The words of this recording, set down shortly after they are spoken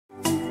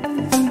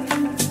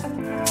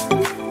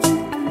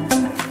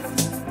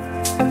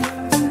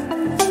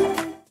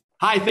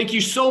Hi, thank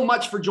you so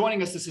much for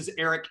joining us. This is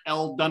Eric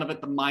L. Dunavant,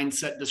 the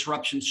Mindset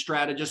Disruption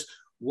Strategist.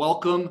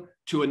 Welcome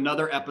to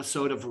another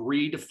episode of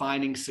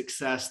Redefining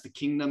Success, the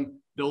Kingdom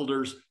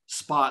Builders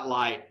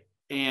Spotlight.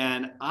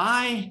 And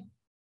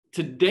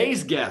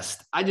today's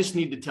guest, I just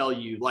need to tell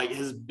you,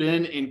 has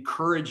been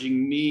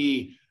encouraging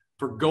me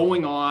for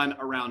going on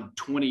around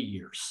 20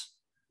 years.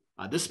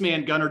 This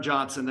man, Gunnar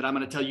Johnson, that I'm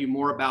going to tell you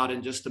more about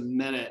in just a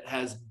minute,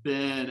 has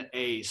been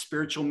a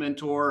spiritual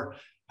mentor,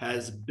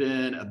 has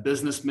been a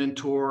business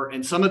mentor,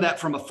 and some of that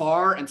from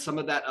afar and some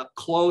of that up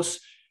close.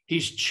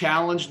 He's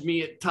challenged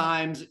me at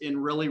times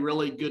in really,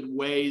 really good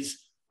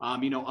ways.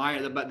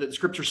 The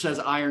scripture says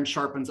iron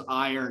sharpens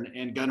iron,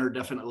 and Gunnar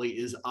definitely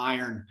is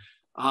iron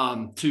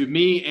to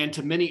me and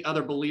to many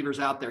other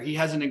believers out there. He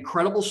has an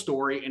incredible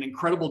story, an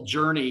incredible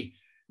journey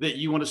that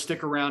you want to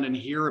stick around and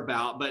hear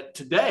about. But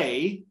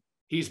today,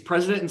 he's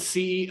president and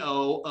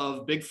CEO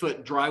of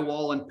Bigfoot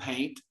Drywall and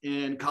Paint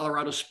in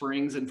Colorado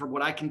Springs. And from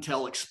what I can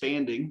tell,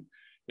 expanding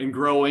and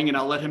growing. And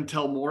I'll let him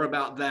tell more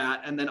about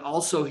that. And then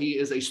also he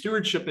is a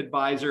stewardship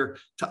advisor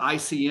to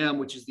ICM,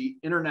 which is the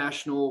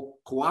International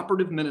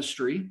Cooperative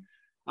Ministry.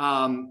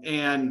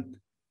 And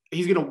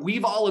he's going to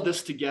weave all of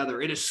this together.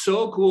 It is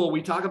so cool.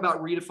 We talk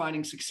about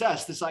redefining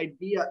success, this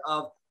idea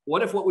of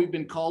what if what we've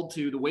been called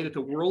to, the way that the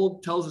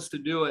world tells us to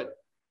do it,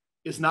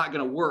 is not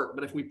going to work.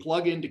 But if we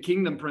plug into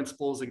kingdom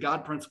principles and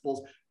God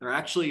principles, there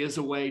actually is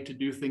a way to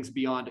do things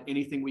beyond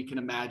anything we can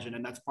imagine.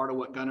 And that's part of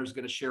what Gunnar's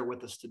going to share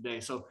with us today.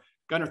 So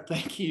Gunnar,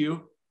 thank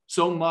you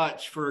so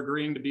much for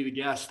agreeing to be the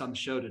guest on the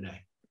show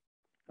today.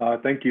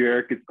 Thank you,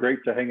 Eric. It's great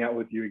to hang out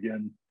with you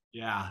again.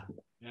 Yeah.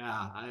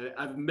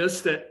 I've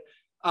missed it.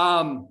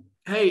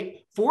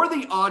 Hey, for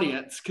the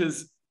audience,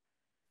 because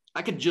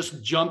I could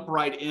just jump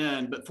right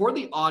in, but for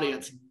the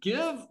audience,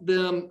 give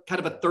them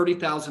kind of a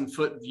 30,000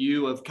 foot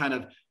view of kind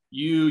of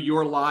you,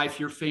 your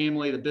life, your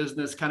family, the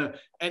business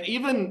and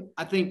even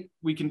I think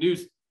we can do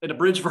an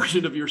abridged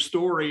version of your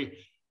story.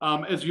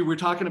 As you were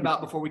talking about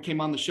before we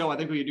came on the show, I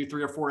think we could do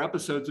 3 or 4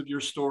 episodes of your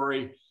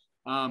story.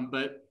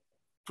 But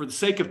for the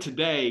sake of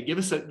today, give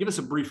us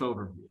a brief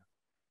overview.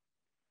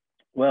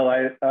 Well,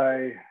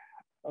 I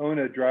own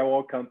a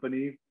drywall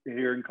company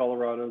here in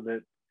Colorado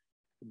that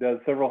does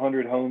several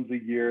hundred homes a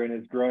year and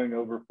is growing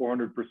over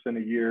 400%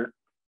 a year.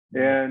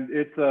 And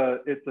it's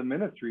a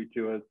ministry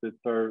to us. It's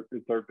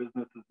our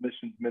business's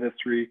missions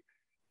ministry.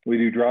 We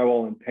do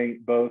drywall and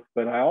paint both,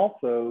 but I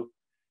also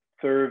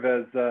serve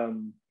as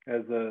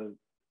a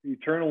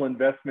eternal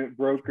investment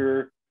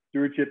broker,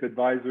 stewardship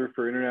advisor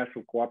for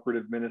International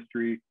Cooperative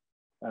Ministry.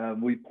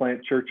 We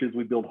plant churches,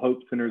 we build hope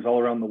centers all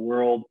around the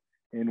world,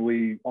 and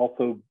we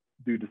also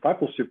do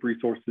discipleship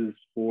resources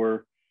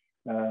for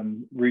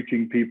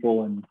reaching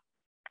people. And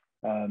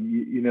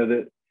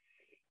that.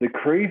 The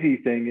crazy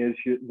thing is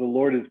the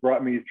Lord has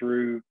brought me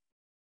through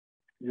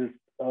just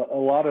a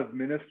lot of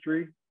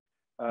ministry,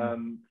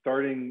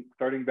 starting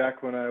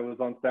back when I was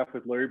on staff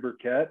with Larry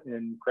Burkett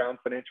in Crown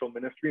Financial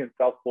Ministry in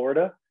South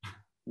Florida.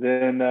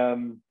 Then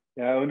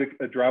I owned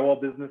a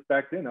drywall business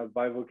back then. I was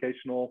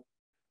bivocational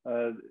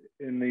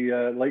in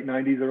the late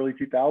 90s, early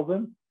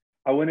 2000s.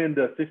 I went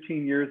into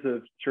 15 years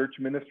of church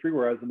ministry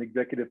where I was an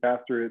executive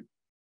pastor at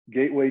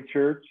Gateway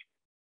Church.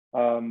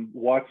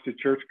 Watched a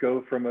church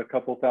go from a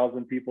couple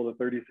thousand people to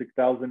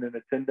 36,000 in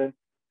attendance.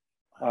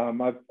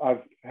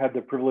 I've had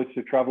the privilege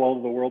to travel all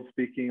over the world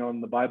speaking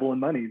on the Bible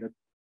and money.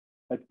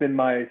 That's been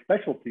my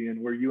specialty,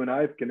 and where you and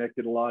I have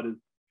connected a lot is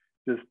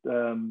just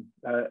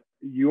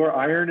you are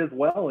iron as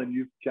well, and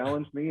you've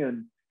challenged me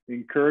and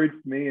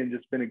encouraged me, and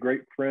just been a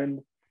great friend,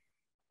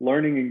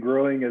 learning and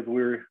growing as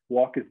we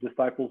walk as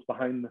disciples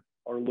behind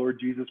our Lord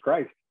Jesus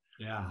Christ.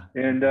 Yeah.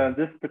 And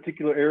this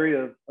particular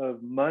area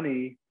of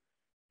money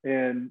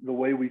and the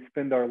way we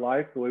spend our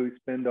life, the way we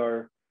spend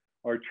our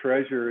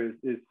treasure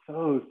is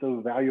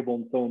so valuable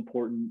and so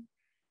important,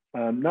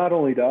 not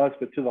only to us,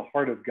 but to the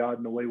heart of God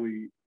and the way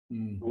we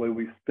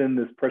spend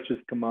this precious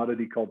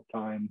commodity called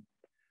time.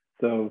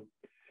 So,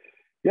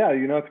 yeah,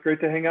 it's great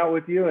to hang out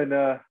with you,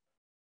 and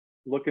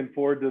looking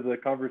forward to the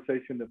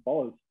conversation that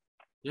follows.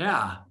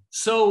 Yeah.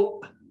 So,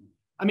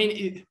 I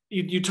mean,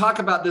 you talk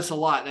about this a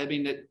lot. I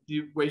mean, as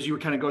you were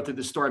kind of going through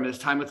the story, it's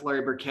time with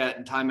Larry Burkett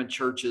and time in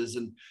churches.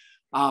 And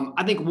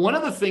I think one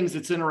of the things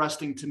that's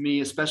interesting to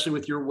me, especially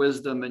with your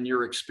wisdom and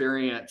your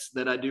experience,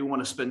 that I do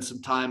want to spend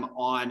some time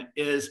on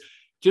is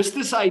just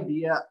this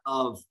idea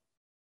of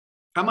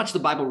how much the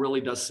Bible really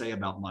does say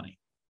about money,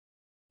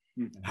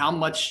 how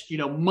much,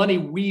 money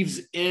weaves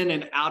in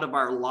and out of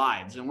our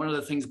lives. And one of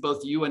the things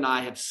both you and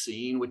I have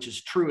seen, which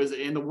is true, is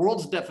in the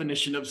world's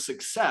definition of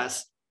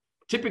success,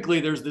 typically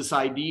there's this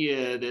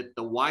idea that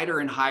the wider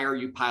and higher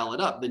you pile it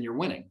up, then you're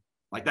winning.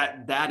 Like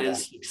that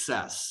is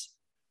success,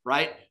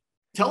 right?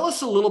 Tell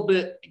us a little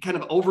bit kind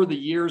of over the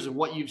years and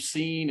what you've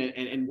seen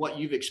and what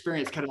you've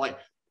experienced, kind of like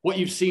what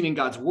you've seen in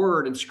God's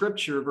word and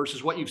scripture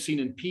versus what you've seen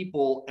in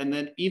people, and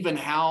then even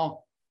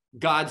how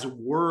God's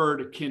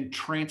word can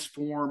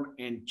transform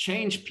and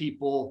change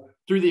people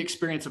through the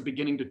experience of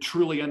beginning to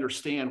truly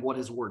understand what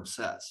his word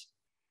says.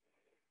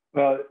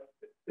 Well,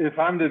 if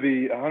I'm to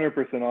be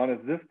 100%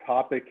 honest, this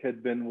topic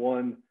had been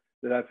one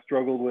that I've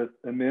struggled with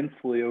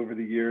immensely over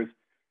the years.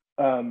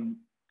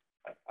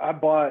 I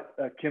bought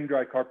a Kim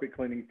Dry carpet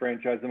cleaning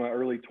franchise in my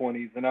early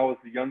 20s, and I was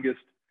the youngest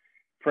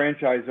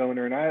franchise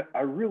owner, and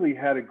I really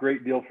had a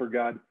great deal for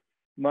God.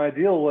 My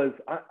deal was,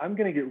 I'm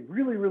going to get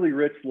really, really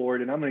rich,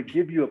 Lord, and I'm going to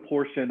give you a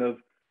portion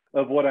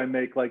of what I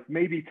make, like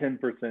maybe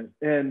 10%.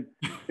 And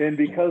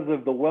because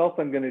of the wealth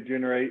I'm going to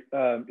generate,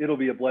 it'll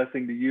be a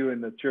blessing to you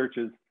and the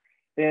churches.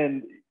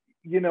 And,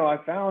 you know, I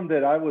found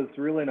that I was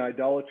really an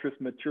idolatrous,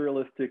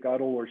 materialistic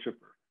idol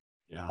worshiper.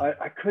 Yeah.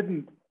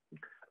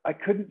 I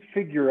couldn't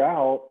figure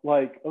out,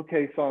 like,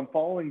 okay, so I'm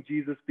following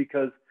Jesus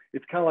because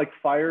it's kind of like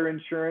fire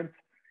insurance.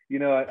 You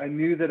know, I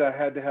knew that I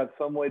had to have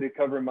some way to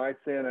cover my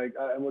sin.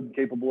 I wasn't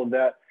capable of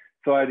that.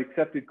 So I'd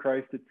accepted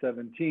Christ at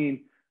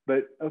 17.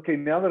 But okay,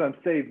 now that I'm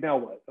saved, now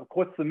what?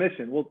 What's the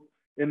mission? Well,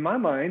 in my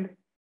mind,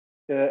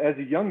 as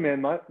a young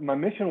man, my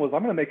mission was,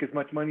 I'm going to make as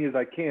much money as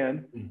I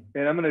can,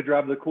 and I'm going to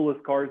drive the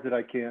coolest cars that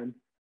I can.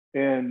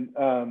 And,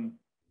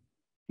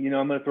 you know,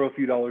 I'm going to throw a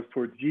few dollars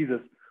towards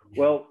Jesus.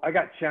 Well, I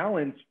got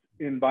challenged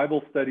in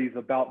Bible studies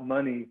about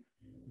money,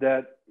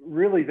 that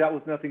really that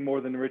was nothing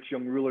more than a rich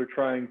young ruler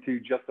trying to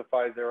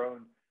justify their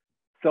own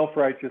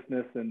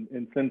self-righteousness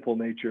and sinful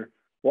nature.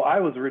 Well, I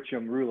was a rich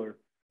young ruler,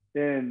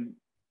 and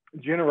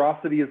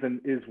generosity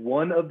is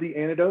one of the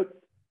antidotes.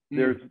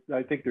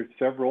 I think there's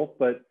several,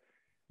 but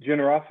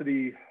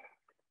generosity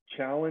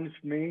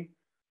challenged me.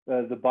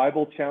 The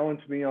Bible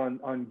challenged me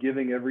on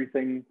giving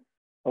everything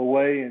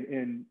away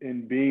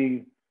and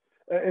being,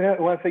 and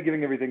when I say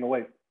giving everything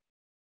away,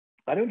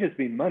 I don't just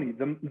mean money.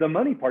 The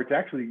money part's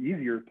actually the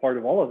easier part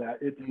of all of that.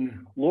 It's,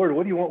 Lord,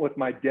 what do you want with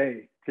my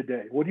day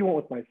today? What do you want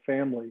with my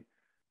family?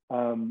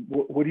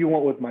 What do you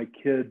want with my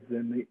kids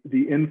and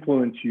the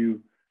influence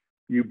you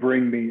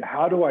bring me?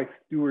 How do I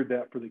steward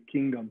that for the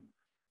kingdom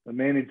and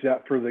manage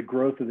that for the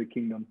growth of the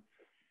kingdom?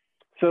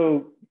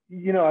 So,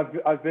 you know,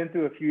 I've been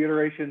through a few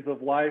iterations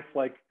of life.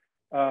 Like,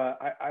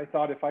 I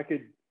thought if I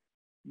could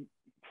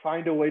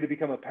find a way to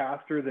become a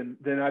pastor,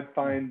 then I'd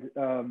find,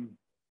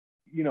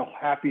 you know,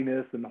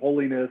 happiness and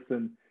holiness.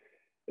 And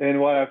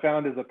what I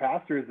found as a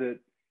pastor is that,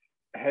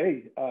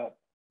 hey,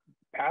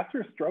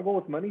 pastors struggle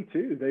with money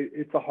too.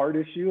 It's a hard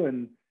issue,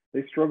 and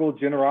they struggle with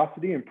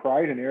generosity and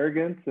pride and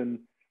arrogance and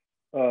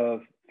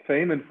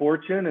fame and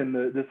fortune and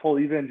this whole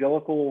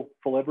evangelical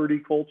celebrity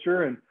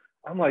culture. And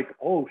I'm like,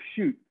 oh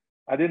shoot,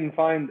 I didn't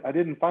find what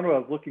I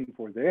was looking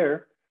for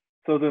there.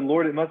 So then,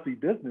 Lord, it must be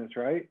business,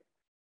 right?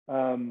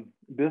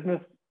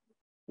 Business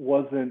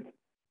wasn't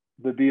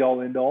the be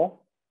all end all.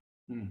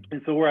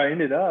 And so where I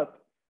ended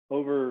up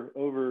over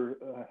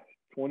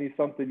 20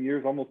 something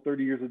years, almost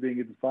 30 years of being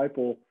a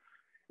disciple,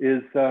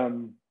 is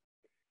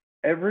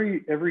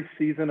every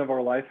season of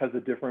our life has a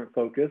different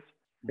focus.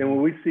 And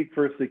when we seek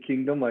first the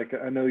kingdom, like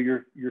I know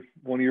your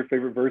one of your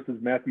favorite verses,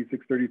 Matthew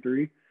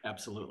 6:33.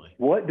 Absolutely.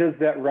 What does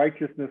that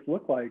righteousness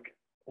look like?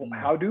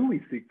 How do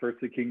we seek first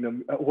the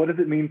kingdom? What does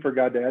it mean for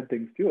God to add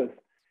things to us?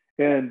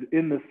 And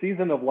in the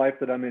season of life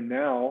that I'm in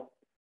now,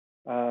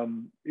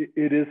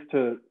 it is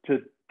to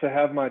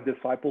have my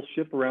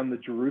discipleship around the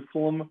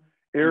Jerusalem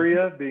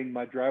area, being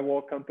my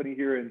drywall company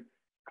here in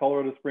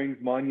Colorado Springs,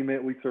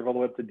 Monument. We serve all the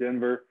way up to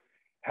Denver.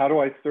 How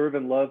do I serve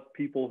and love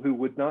people who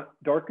would not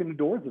darken the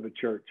doors of a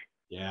church?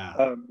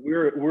 Yeah.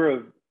 We're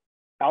a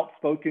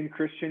outspoken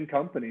Christian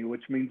company,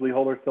 which means we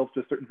hold ourselves to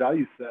a certain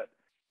value set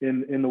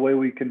in the way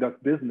we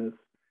conduct business,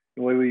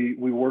 the way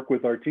we work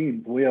with our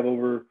teams. We have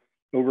over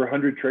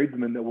 100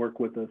 tradesmen that work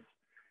with us.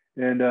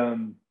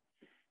 And,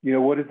 you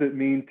know, what does it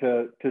mean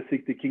to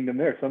seek the kingdom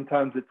there?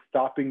 Sometimes it's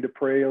stopping to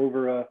pray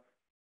over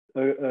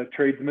a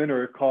tradesman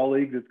or a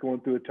colleague that's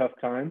going through a tough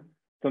time.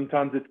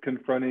 Sometimes it's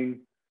confronting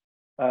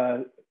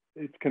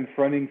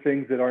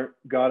things that aren't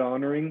God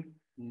honoring.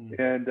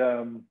 And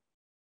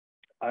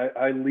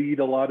I lead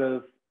a lot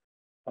of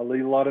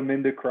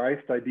men to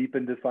Christ. I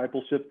deepen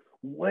discipleship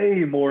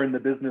way more in the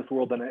business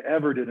world than I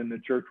ever did in the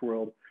church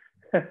world.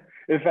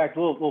 In fact,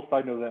 a little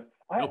side note of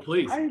that.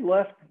 Please. I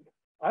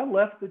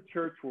left the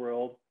church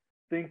world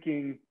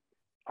thinking,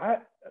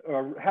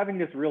 having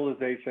this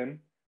realization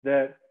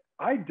that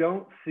I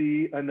don't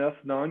see enough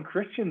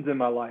non-Christians in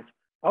my life.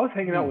 I was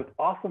hanging out with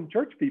awesome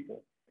church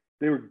people.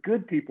 They were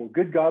good people,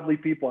 good godly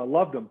people. I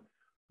loved them.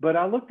 But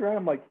I looked around,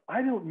 I'm like,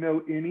 I don't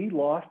know any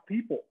lost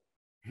people.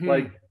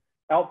 Like,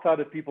 outside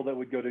of people that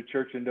would go to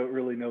church and don't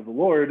really know the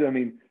Lord. I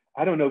mean,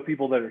 I don't know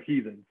people that are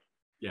heathens.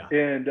 Yeah.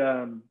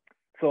 And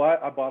so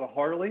I bought a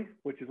Harley,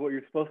 which is what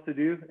you're supposed to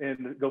do,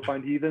 and go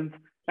find heathens.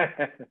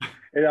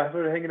 And I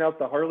started hanging out at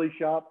the Harley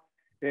shop.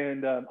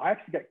 And I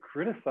actually got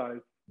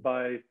criticized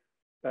by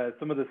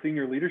some of the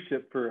senior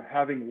leadership for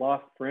having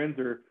lost friends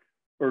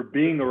or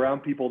being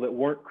around people that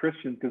weren't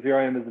Christians, because here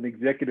I am as an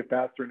executive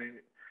pastor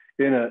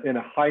in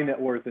a high net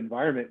worth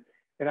environment.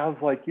 And I was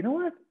like, you know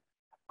what?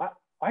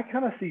 I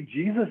kind of see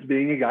Jesus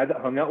being a guy that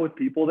hung out with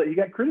people that he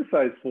got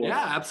criticized for.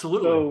 Yeah,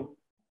 absolutely. So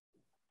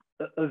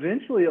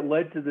eventually it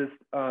led to this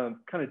kind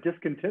of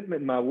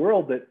discontentment in my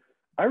world that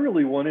I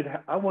really wanted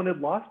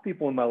lost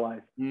people in my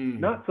life,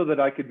 not so that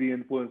I could be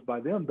influenced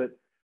by them, but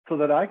so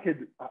that I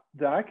could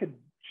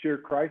share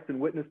Christ and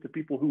witness to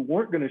people who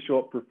weren't going to show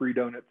up for free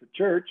donuts at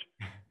church.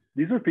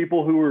 These were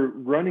people who were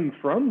running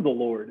from the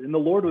Lord, and the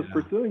Lord was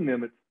pursuing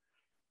them.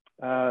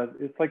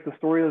 It's like the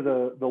story of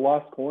the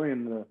lost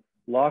coin, the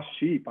lost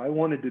sheep. I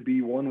wanted to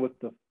be one with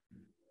the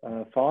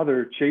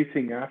Father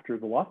chasing after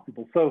the lost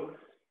people. So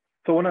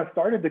when I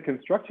started the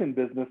construction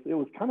business, it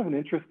was kind of an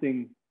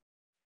interesting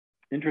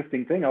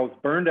thing. I was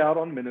burned out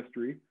on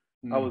ministry.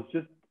 I was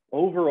just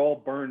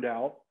overall burned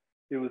out.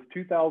 It was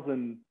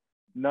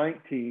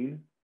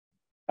 2019.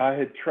 I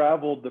had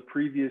traveled the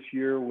previous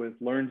year with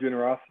Learn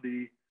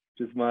Generosity,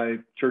 which is my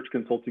church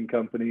consulting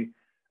company.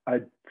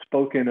 I'd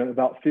spoken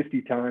about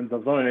 50 times. I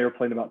was on an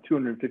airplane about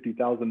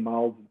 250,000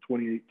 miles in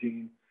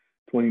 2018,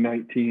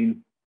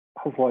 2019.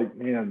 I was like,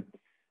 man,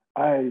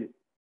 I'm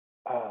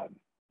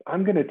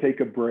going to take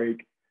a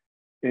break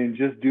and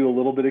just do a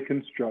little bit of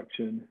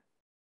construction,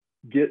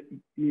 get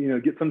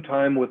some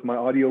time with my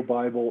audio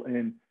Bible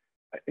and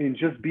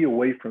just be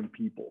away from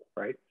people,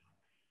 right?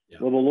 Yeah.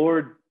 Well, the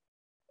Lord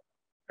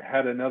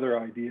had another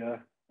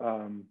idea.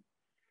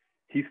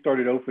 He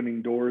started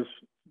opening doors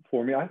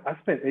for me. I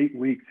spent 8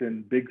 weeks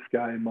in Big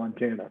Sky in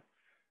Montana,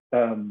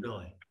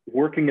 really?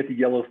 Working at the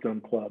Yellowstone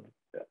Club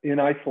in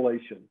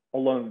isolation,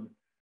 alone,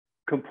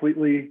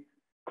 completely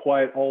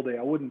quiet all day.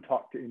 I wouldn't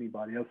talk to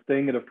anybody. I was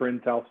staying at a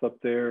friend's house up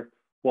there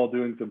while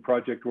doing some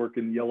project work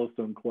in the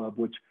Yellowstone Club,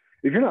 which,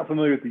 if you're not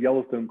familiar with the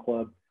Yellowstone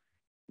Club,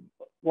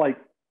 like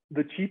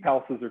the cheap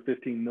houses are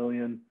 15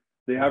 million.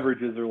 The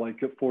averages are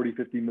like 40,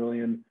 50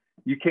 million.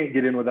 You can't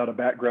get in without a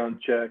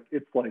background check.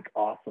 It's like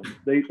awesome.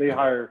 They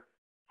hire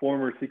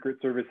former Secret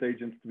Service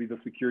agents to be the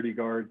security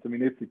guards. I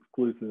mean, it's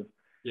exclusive.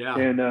 Yeah.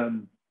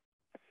 And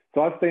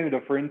so I was staying at a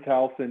friend's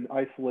house in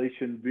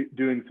isolation,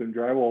 doing some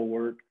drywall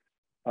work,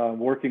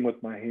 working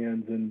with my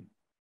hands and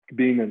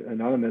being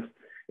anonymous.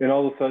 And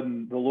all of a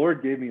sudden, the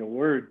Lord gave me a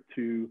word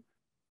to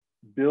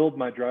build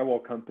my drywall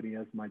company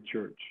as my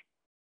church.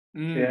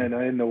 And I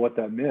didn't know what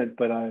that meant,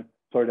 but I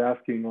started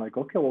asking, like,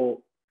 okay,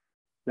 well,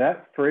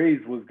 that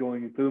phrase was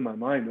going through my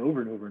mind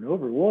over and over and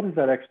over. What does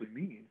that actually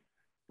mean?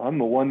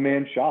 I'm a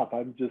one-man shop.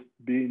 I'm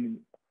in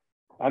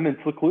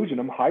seclusion.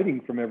 I'm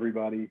hiding from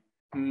everybody.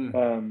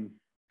 And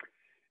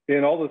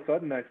all of a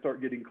sudden, I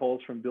start getting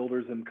calls from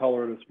builders in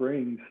Colorado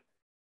Springs.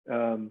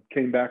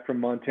 Came back from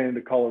Montana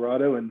to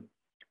Colorado and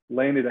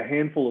landed a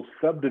handful of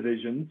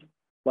subdivisions,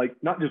 like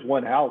not just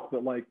one house,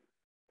 but like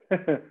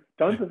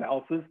tons of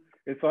houses.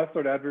 And so I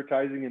started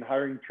advertising and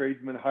hiring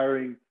tradesmen,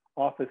 hiring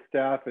office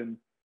staff, and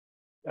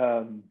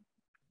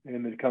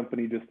the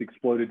company just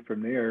exploded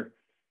from there.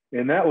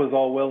 And that was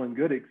all well and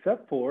good,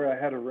 except for I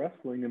had a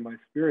wrestling in my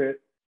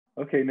spirit.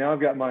 Okay, now I've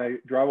got my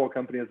drywall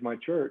company as my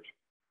church.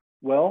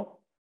 Well,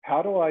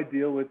 how do I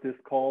deal with this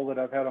call that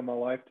I've had on my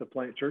life to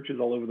plant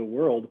churches all over the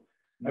world?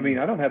 I mean,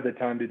 I don't have the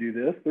time to do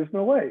this. There's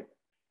no way.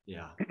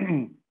 Yeah.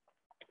 The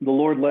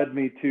Lord led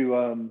me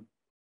to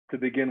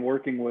begin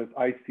working with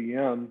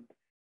ICM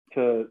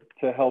to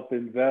help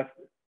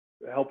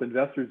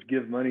investors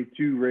give money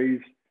to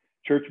raise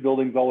church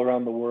buildings all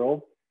around the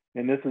world.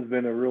 And this has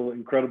been a real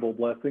incredible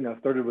blessing. I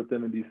started with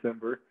them in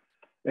December,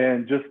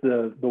 and just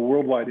the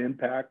worldwide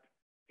impact,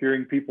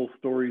 hearing people's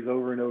stories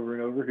over and over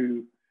and over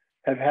who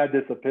have had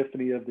this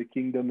epiphany of the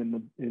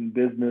kingdom in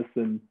business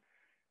and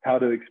how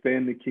to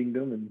expand the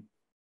kingdom. And,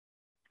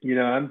 you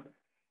know,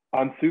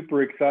 I'm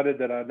super excited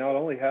that I not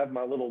only have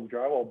my little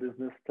drywall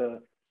business to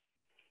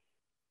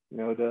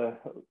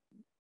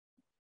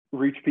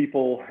reach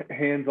people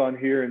hands-on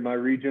here in my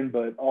region,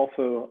 but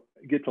also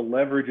get to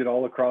leverage it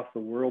all across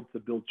the world to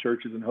build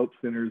churches and hope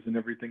centers and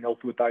everything else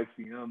with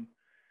ICM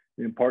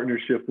in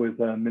partnership with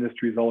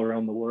ministries all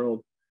around the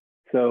world.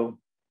 So,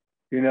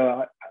 you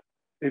know,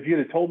 if you'd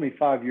have told me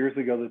 5 years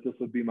ago that this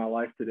would be my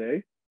life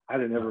today,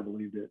 I'd have never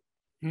believed it.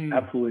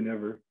 Absolutely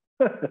never.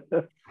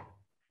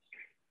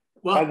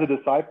 Well, as a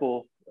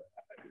disciple,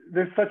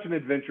 there's such an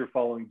adventure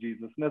following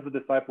Jesus. And as a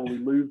disciple, we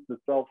lose the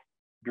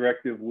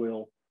self-directive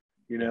will,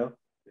 you know?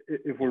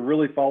 If we're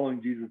really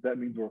following Jesus, that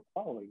means we're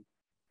following.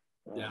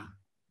 Yeah.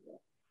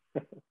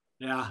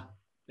 I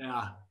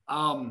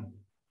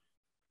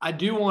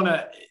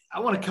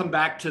want to come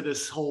back to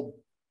this whole,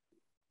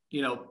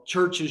 you know,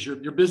 church is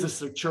your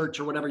business or church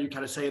or whatever you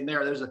kind of say in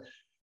there.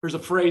 There's a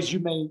phrase you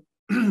may,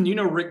 you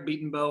know, Rick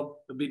Beatonbow,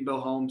 the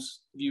Beatonbow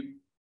Homes.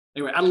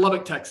 Anyway, out of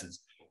Lubbock, Texas.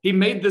 He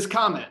made this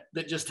comment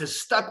that just has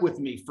stuck with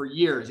me for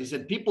years. He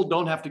said, people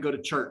don't have to go to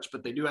church,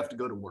 but they do have to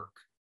go to work.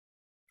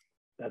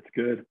 That's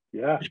good.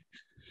 Yeah.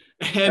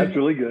 And that's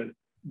really good.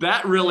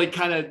 That really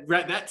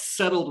that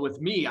settled with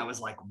me. I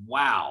was like,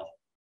 wow,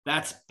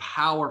 that's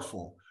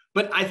powerful.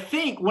 But I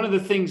think one of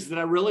the things that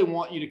I really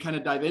want you to kind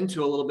of dive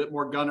into a little bit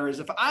more, Gunnar, is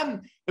if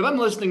I'm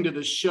listening to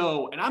this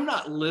show and I'm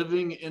not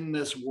living in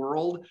this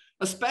world,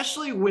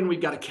 especially when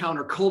we've got a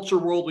counterculture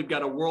world, we've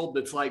got a world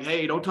that's like,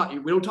 hey, we don't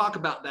talk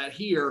about that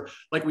here.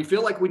 Like, we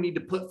feel like we need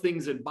to put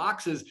things in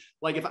boxes.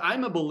 Like, if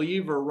I'm a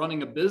believer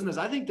running a business,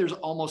 I think there's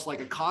almost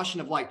like a caution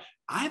of like,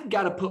 I've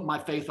got to put my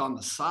faith on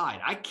the side.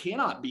 I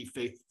cannot be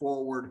faith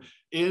forward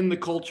in the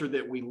culture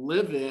that we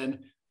live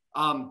in.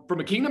 From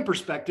a kingdom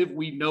perspective,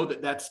 we know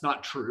that that's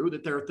not true,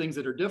 that there are things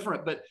that are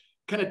different. But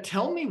kind of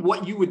tell me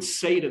what you would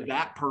say to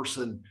that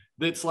person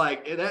that's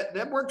like,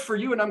 that worked for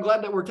you and I'm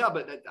glad that worked out,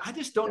 but I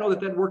just don't know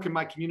that that'd work in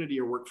my community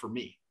or work for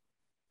me.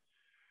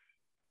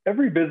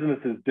 Every business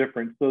is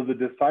different, so the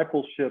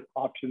discipleship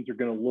options are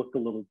going to look a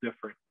little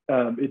different.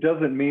 It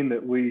doesn't mean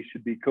that we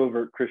should be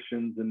covert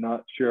Christians and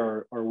not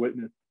share our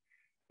witness.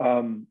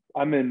 I'm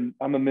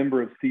a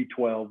member of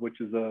C12, which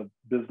is a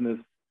business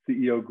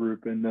CEO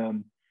group,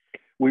 and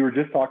we were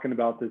just talking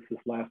about this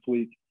last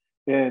week.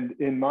 And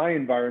in my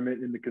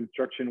environment, in the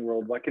construction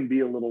world, I can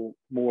be a little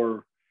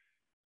more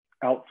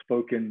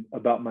outspoken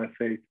about my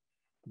faith.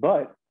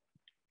 But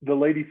the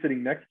lady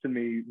sitting next to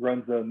me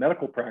runs a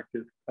medical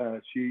practice.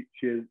 She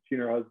and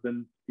her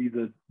husband, he's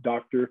a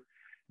doctor.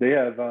 They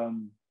have a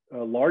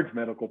large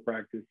medical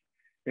practice,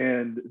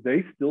 and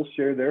they still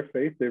share their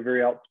faith. They're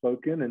very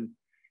outspoken. And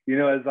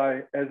as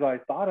I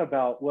thought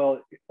about,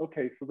 well,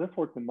 okay, so this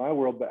works in my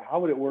world, but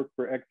how would it work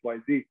for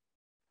XYZ?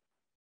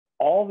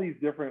 All these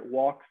different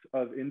walks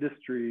of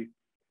industry,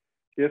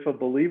 if a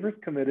believer's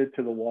committed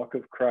to the walk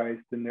of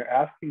Christ and they're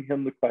asking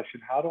him the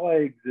question, how do I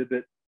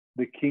exhibit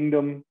the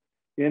kingdom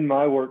in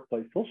my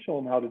workplace? He'll show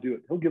them how to do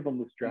it. He'll give them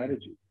the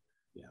strategy.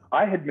 Yeah.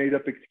 I had made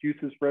up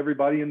excuses for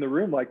everybody in the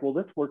room, like, well,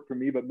 this worked for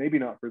me, but maybe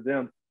not for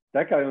them.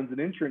 That guy owns an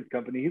insurance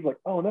company. He's like,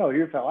 oh no,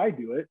 here's how I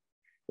do it.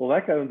 Well,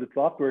 that guy owns a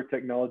software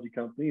technology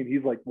company, and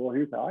he's like, well,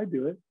 here's how I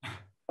do it.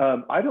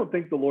 I don't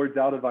think the Lord's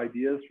out of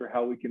ideas for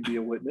how we can be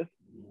a witness.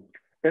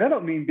 And I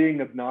don't mean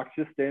being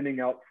obnoxious, standing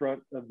out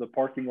front of the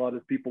parking lot as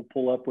people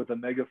pull up with a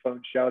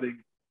megaphone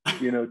shouting,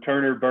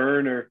 turn or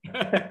burn, or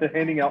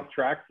handing out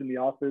tracts in the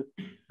office.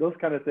 Those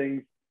kind of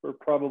things are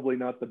probably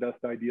not the best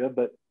idea.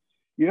 But,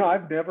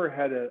 I've never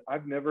had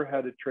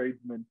a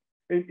tradesman.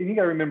 And you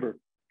got to remember,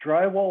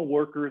 drywall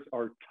workers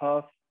are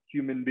tough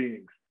human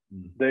beings.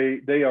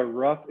 They are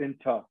rough and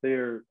tough. They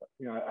are,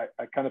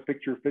 I kind of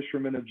picture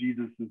fishermen of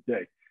Jesus's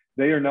day.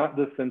 They are not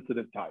the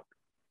sensitive type.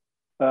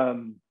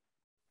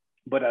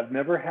 But I've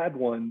never had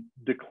one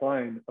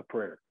decline a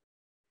prayer.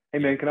 Hey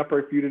man, can I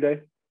pray for you today?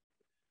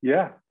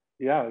 Yeah.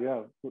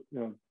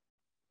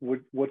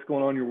 What's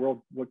going on in your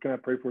world? What can I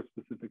pray for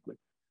specifically?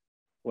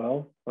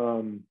 Well,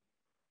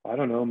 I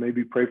don't know,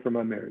 maybe pray for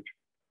my marriage.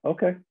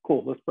 Okay,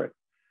 cool, let's pray.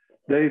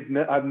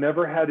 I've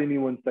never had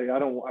anyone say, I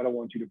don't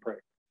want you to pray.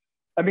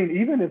 I mean,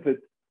 even if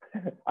it's,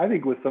 I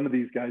think with some of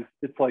these guys,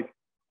 it's like,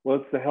 well,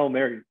 it's the Hail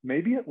Mary.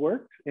 Maybe it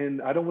works,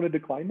 and I don't want to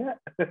decline that.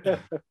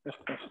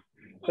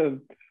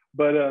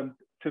 But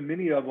to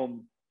many of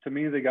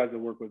the guys that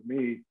work with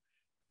me,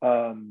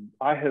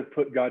 I have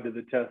put God to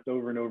the test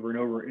over and over and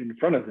over in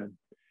front of them.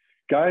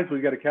 Guys,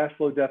 we've got a cash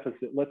flow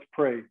deficit. Let's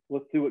pray.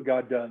 Let's see what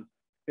God does.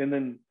 And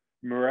then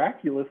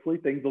miraculously,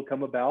 things will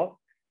come about,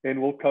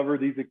 and we'll cover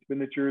these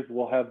expenditures.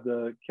 We'll have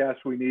the cash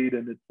we need.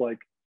 And it's like,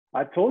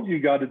 I told you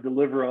God to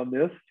deliver on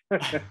this.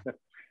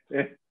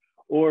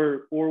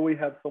 Or we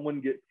have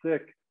someone get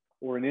sick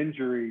or an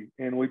injury,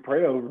 and we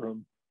pray over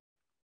them,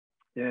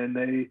 and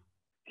they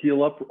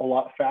heal up a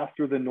lot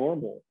faster than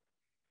normal.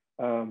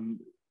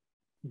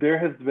 There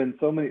has been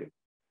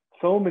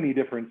so many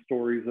different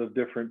stories of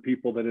different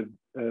people that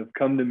have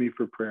come to me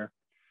for prayer.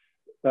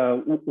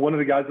 One of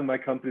the guys in my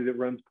company that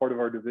runs part of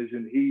our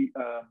division,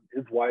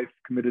 his wife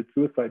committed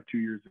suicide 2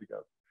 years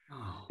ago.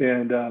 Oh.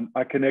 And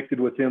I connected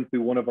with him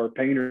through one of our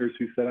painters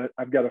who said,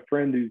 I've got a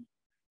friend who's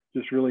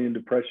just really in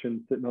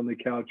depression, sitting on the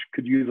couch,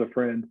 could use a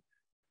friend.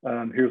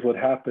 Here's what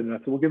happened. And I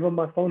said, well, give him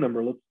my phone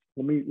number. Let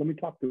me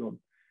talk to him.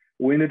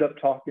 We ended up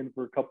talking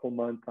for a couple of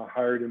months. I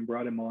hired him,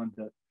 brought him on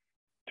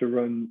to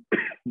run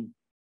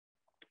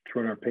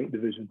our paint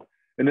division.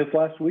 And this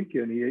last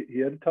weekend, he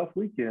had a tough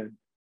weekend.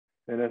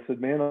 And I said,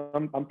 man,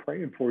 I'm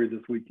praying for you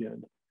this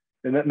weekend.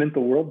 And that meant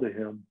the world to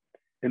him.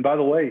 And by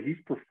the way, he's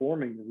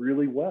performing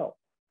really well.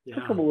 Yeah.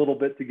 Took him a little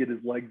bit to get his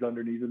legs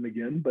underneath him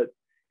again, but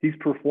he's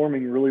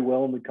performing really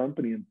well in the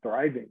company and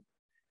thriving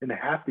and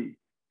happy.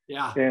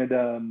 Yeah. And,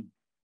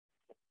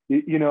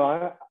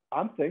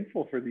 I'm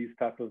thankful for these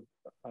type of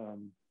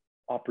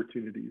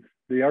opportunities.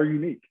 They are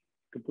unique,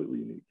 completely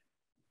unique.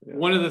 Yeah.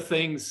 One of the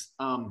things,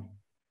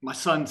 my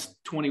son's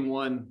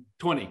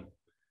 20,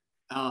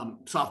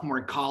 sophomore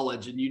in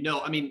college.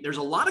 And, there's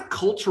a lot of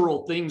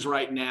cultural things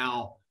right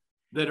now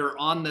that are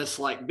on this,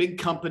 like big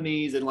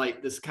companies and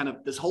like this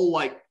whole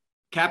like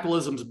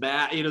capitalism's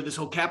bad, this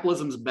whole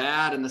capitalism's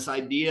bad. And this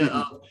idea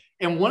of,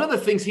 and one of the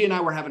things he and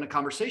I were having a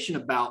conversation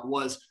about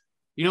was,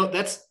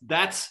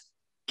 that's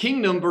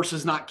kingdom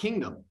versus not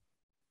kingdom.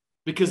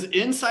 Because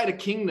inside a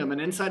kingdom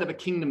and inside of a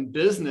kingdom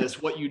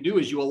business, what you do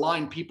is you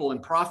align people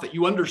and profit.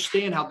 You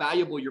understand how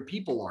valuable your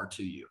people are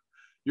to you.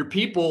 Your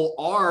people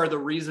are the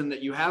reason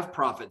that you have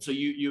profit. So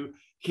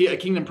a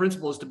kingdom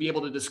principle is to be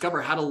able to discover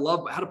how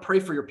to pray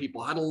for your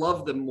people, how to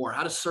love them more,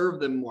 how to serve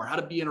them more, how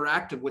to be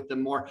interactive with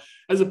them more,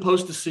 as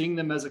opposed to seeing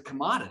them as a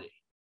commodity.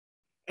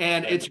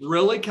 And it's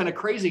really kind of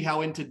crazy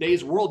how in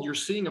today's world, you're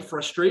seeing a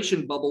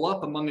frustration bubble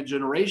up among a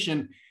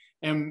generation.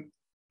 And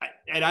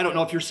I don't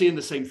know if you're seeing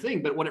the same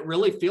thing, but what it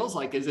really feels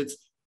like is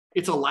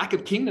it's a lack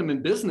of kingdom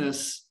in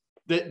business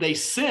that they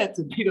sense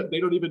and they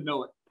don't even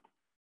know it.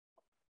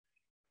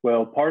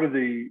 Well, part of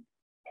the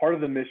part of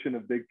the mission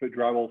of Bigfoot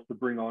Drywall is to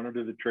bring honor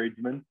to the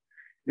tradesmen.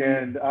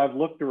 And I've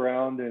looked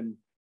around, and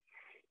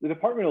the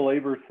Department of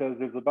Labor says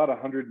there's about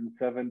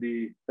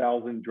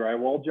 170,000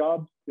 drywall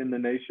jobs in the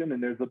nation,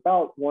 and there's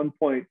about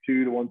 1.2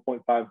 to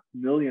 1.5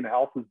 million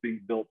houses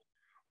being built.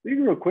 You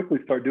can real quickly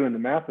start doing the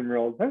math and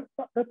realize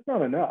that's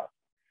not enough.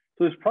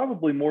 So there's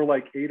probably more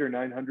like 800,000 or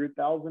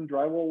 900,000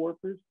 drywall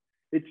workers.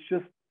 It's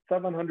just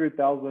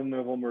 700,000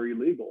 of them are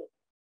illegal,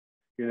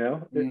 you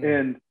know?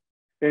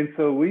 And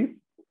so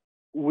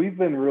we've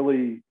been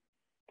really,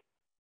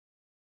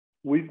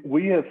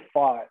 we have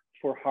fought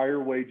for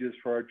higher wages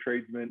for our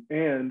tradesmen,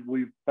 and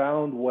we've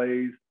found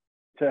ways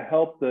to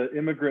help the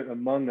immigrant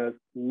among us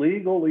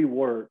legally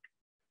work,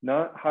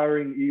 not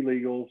hiring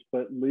illegals,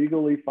 but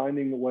legally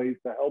finding ways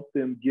to help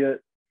them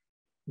get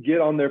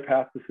on their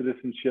path to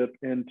citizenship,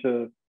 and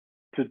to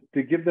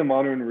give them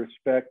honor and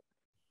respect.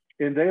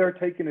 And they are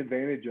taken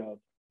advantage of.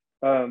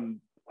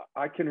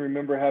 I can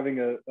remember having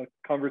a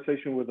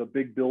conversation with a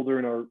big builder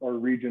in our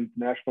region's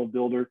national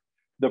builder.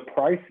 The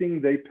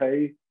pricing they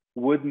pay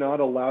would not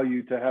allow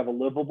you to have a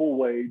livable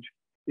wage,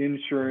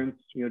 insurance,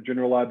 you know,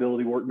 general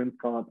liability, workman's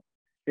comp,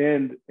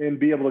 and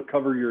be able to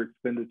cover your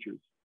expenditures.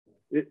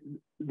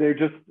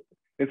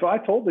 And so I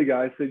told the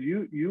guy, I said,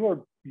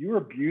 you're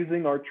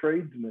abusing our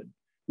tradesmen.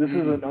 This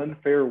is an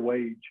unfair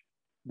wage.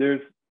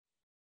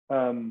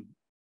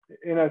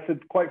 And I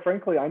said, quite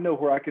frankly, I know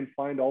where I can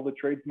find all the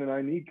tradesmen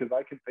I need, because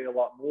I can pay a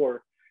lot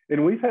more.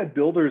 And we've had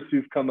builders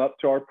who've come up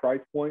to our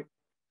price point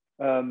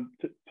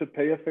to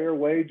pay a fair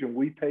wage, and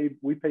we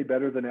pay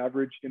better than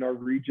average in our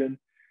region.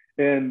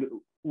 And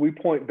we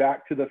point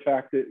back to the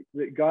fact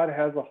that God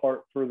has a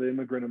heart for the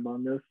immigrant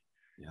among us.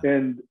 Yeah.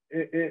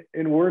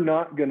 And we're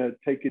not going to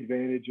take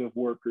advantage of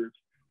workers.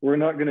 We're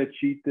not going to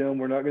cheat them.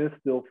 We're not going to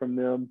steal from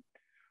them.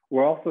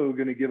 We're also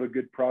going to give a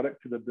good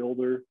product to the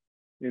builder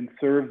and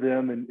serve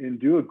them and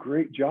do a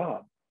great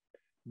job.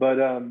 But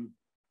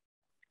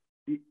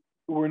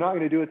we're not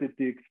going to do it at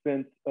the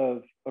expense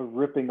of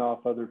ripping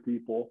off other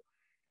people.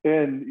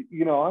 And,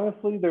 you know,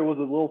 honestly, there was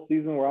a little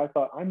season where I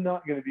thought, I'm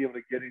not going to be able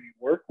to get any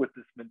work with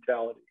this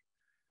mentality.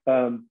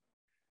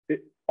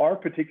 Our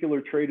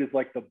particular trade is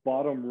like the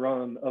bottom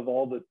rung of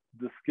all the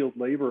skilled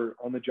labor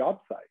on the job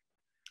site.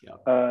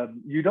 Yeah.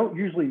 You don't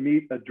usually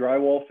meet a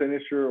drywall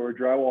finisher or a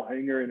drywall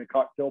hanger in a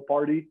cocktail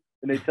party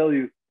and they tell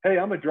you, hey,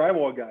 I'm a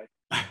drywall guy.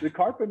 The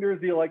carpenters,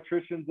 the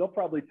electricians, they'll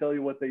probably tell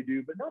you what they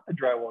do, but not the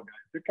drywall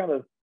guys.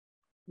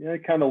 They're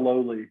kind of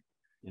lowly.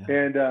 Yeah.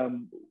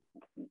 And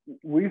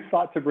we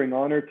sought to bring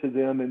honor to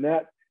them, and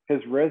that has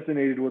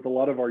resonated with a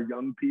lot of our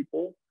young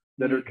people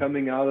that are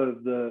coming out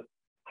of the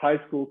high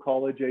school,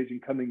 college age,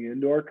 and coming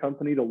into our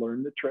company to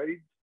learn the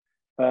trades.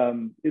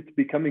 It's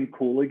becoming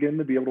cool again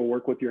to be able to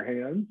work with your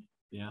hands.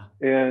 Yeah.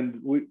 And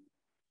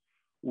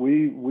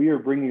we are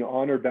bringing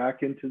honor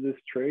back into this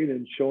trade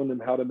and showing them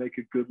how to make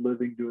a good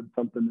living doing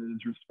something that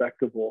is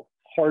respectable.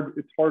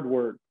 It's hard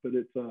work, but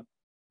it's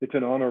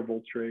an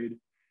honorable trade.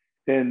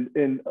 And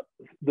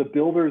the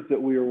builders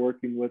that we are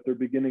working with are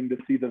beginning to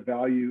see the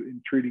value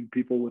in treating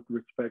people with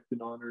respect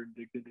and honor and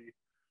dignity.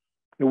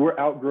 And we're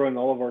outgrowing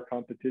all of our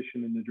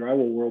competition in the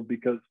drywall world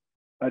because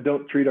I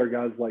don't treat our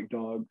guys like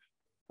dogs.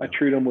 I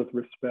treat them with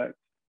respect.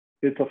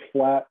 It's a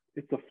flat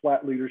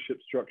leadership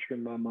structure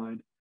in my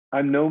mind.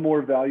 I'm no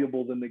more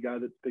valuable than the guy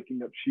that's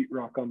picking up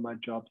sheetrock on my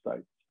job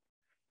sites.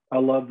 I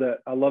love that.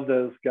 I love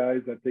those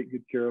guys. I take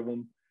good care of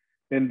them.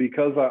 And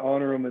because I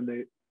honor them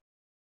and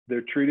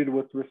they're treated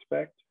with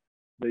respect,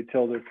 they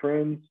tell their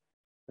friends,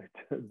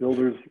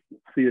 builders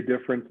see a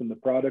difference in the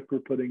product we're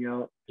putting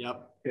out.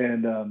 Yep.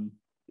 And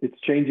it's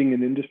changing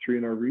an industry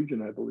in our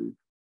region, I believe.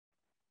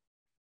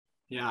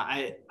 Yeah,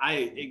 I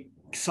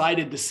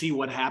excited to see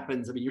what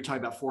happens. I mean, you're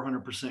talking about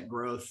 400%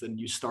 growth, and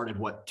you started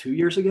what, 2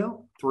 years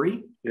ago?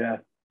 3? Yeah,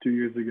 2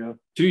 years ago.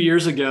 2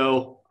 years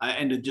ago,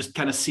 and to just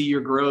kind of see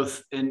your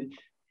growth.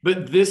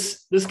 But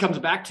this comes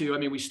back to, I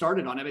mean, we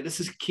started on it. I mean, this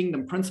is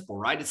kingdom principle,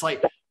 right? It's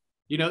like,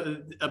 you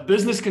know, a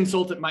business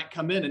consultant might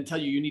come in and tell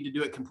you need to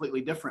do it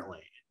completely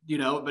differently, you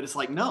know, but it's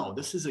like, no,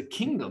 this is a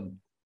kingdom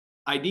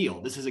ideal.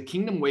 This is a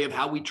kingdom way of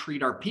how we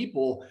treat our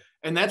people.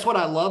 And that's what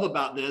I love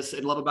about this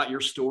and love about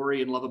your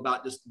story and love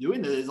about just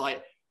doing this is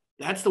like,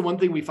 that's the one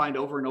thing we find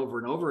over and over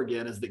and over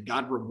again is that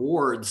God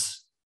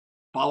rewards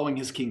following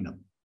his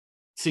kingdom,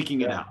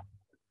 seeking it out.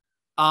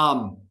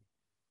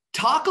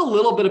 Talk a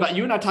little bit about,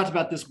 you and I talked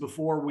about this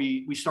before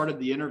we started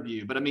the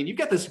interview, but I mean, you've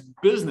got this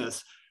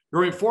business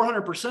growing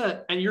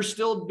 400% and you're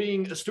still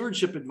being a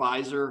stewardship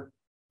advisor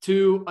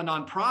to a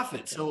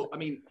nonprofit. So, I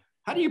mean,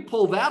 how do you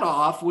pull that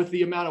off with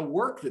the amount of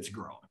work that's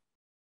grown?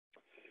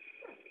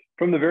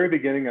 From the very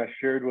beginning, I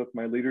shared with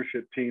my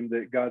leadership team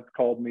that God's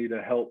called me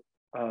to help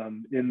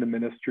in the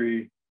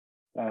ministry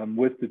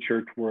with the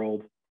church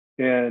world.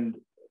 And,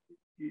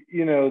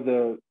 you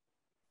know,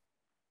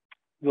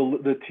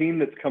 the team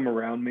that's come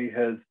around me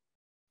has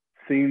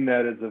seen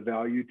that as a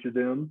value to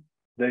them.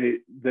 They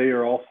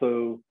are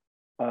also,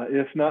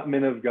 if not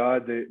men of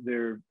God,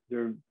 they're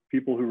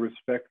people who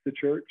respect the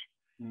church.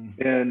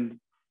 Mm-hmm. And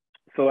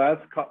so as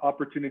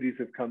opportunities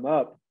have come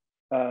up,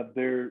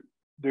 there's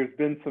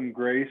been some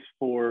grace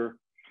for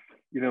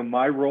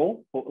my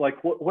role,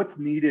 like what's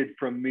needed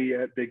from me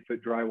at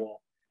Bigfoot Drywall.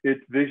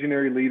 It's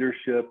visionary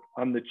leadership.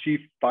 I'm the chief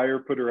fire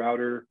putter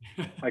outer.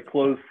 I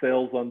close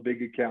sales on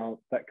big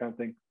accounts, that kind of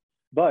thing.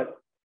 But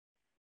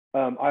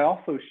I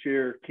also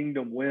share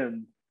kingdom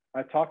wins.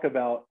 I talk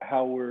about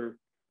how we're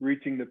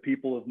reaching the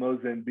people of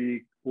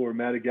Mozambique or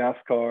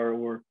Madagascar,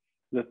 or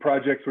the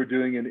projects we're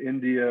doing in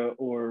India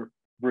or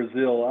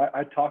Brazil.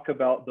 I talk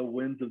about the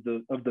wins of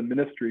the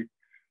ministry.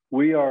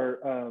 We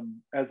are,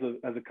 as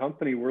a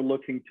company, we're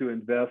looking to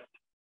invest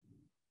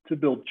to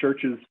build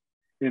churches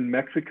in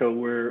Mexico,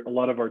 where a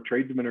lot of our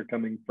tradesmen are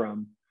coming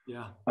from.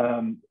 Yeah.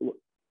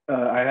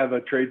 I have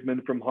a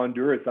tradesman from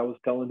Honduras. I was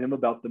telling him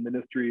about the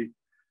ministry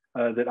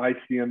that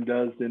ICM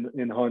does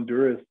in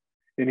Honduras,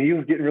 and he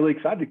was getting really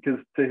excited because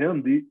to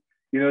him,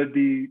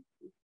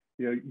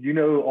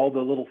 all the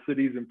little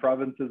cities and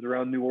provinces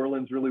around New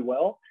Orleans really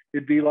well.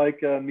 It'd be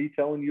like me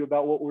telling you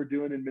about what we're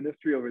doing in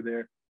ministry over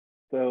there.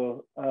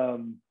 So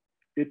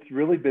it's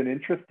really been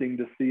interesting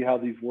to see how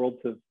these worlds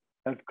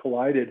have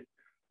collided.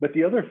 But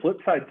the other flip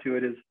side to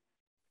it is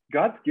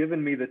God's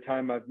given me the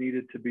time I've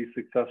needed to be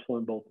successful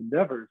in both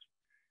endeavors.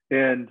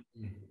 And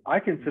I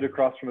can sit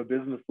across from a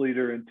business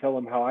leader and tell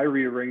them how I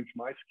rearrange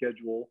my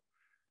schedule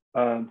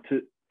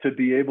to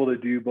be able to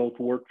do both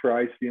work for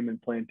ICM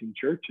and planting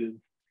churches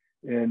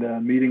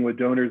and meeting with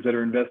donors that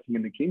are investing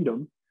in the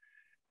kingdom.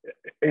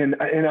 And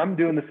I'm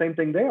doing the same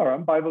thing they are.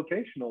 I'm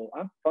bivocational.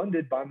 I'm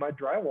funded by my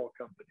drywall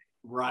company.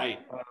 Right.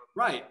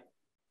 Right.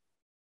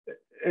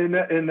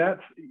 And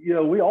that's,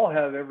 we all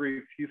have every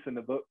excuse in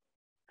the book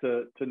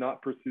to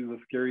not pursue the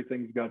scary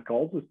things God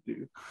calls us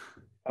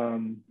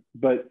to.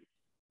 But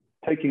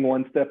taking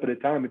one step at a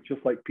time, it's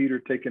just like Peter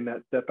taking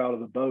that step out of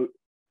the boat.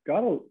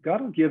 God will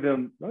give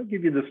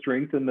you the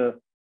strength and the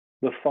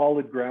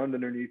solid ground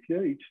underneath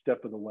you each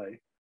step of the way,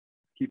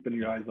 keeping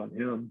your eyes on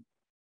him.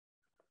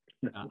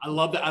 I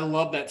love that. I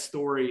love that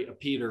story of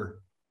Peter.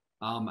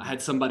 I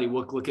had somebody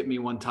look at me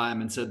one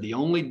time and said, the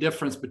only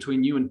difference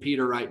between you and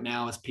Peter right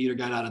now is Peter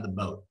got out of the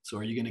boat. So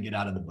are you going to get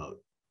out of the boat?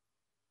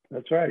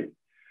 That's right.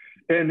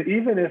 And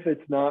even if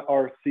it's not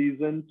our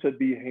season to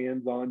be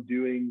hands-on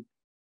doing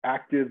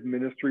active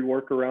ministry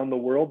work around the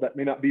world, that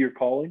may not be your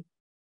calling.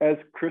 As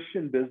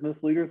Christian business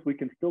leaders, we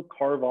can still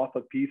carve off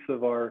a piece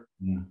of our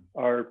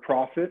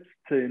profits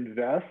to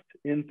invest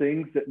in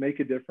things that make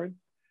a difference.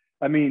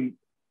 I mean,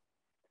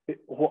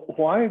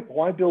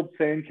 why build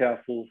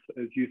sandcastles,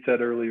 as you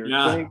said earlier?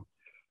 Yeah.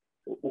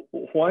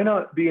 Why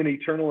not be an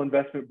eternal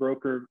investment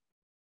broker,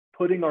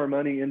 putting our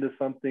money into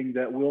something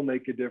that will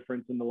make a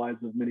difference in the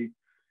lives of many?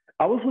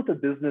 I was with a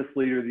business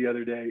leader the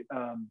other day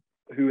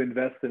who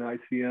invests in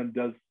ICM.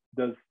 Does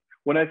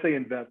when I say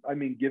invest, I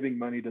mean giving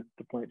money to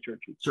plant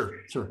churches.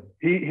 Sure.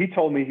 He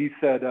told me, he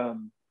said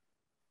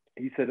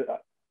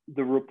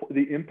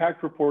the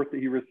impact report that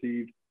he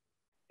received,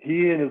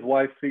 he and his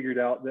wife figured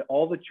out that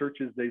all the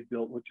churches they've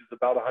built, which is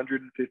about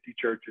 150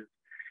 churches,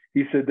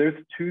 he said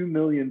there's 2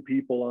 million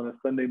people on a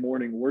Sunday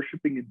morning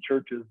worshiping in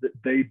churches that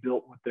they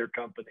built with their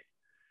company.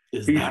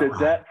 He said, right?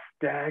 That's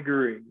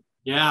staggering.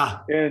 Yeah.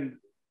 And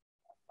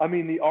I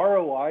mean, the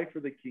ROI for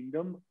the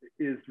kingdom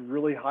is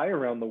really high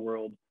around the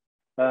world.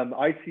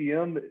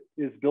 ICM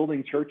is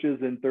building churches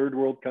in third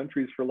world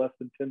countries for less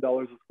than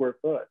 $10 a square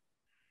foot.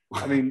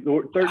 I mean,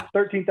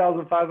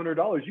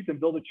 $13,500, you can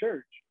build a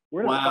church.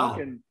 We're not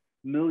talking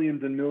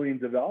millions and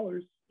millions of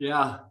dollars.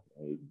 Yeah.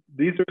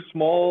 These are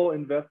small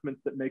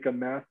investments that make a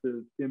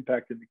massive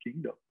impact in the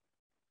kingdom.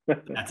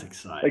 That's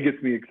exciting. That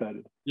gets me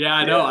excited. Yeah,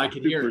 I know. I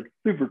can hear it.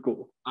 Super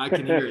cool. I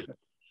can hear it.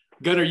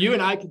 Gunnar, you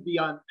and I could be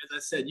on, as I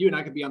said, you and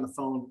I could be on the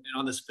phone and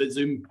on this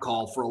Zoom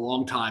call for a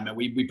long time. And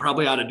we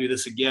probably ought to do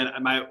this again.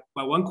 And my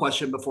one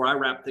question before I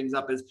wrap things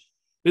up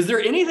is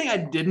there anything I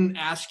didn't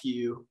ask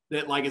you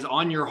that like is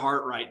on your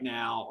heart right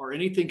now, or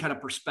anything kind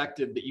of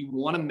perspective that you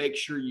want to make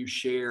sure you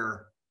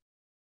share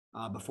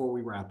before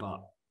we wrap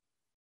up?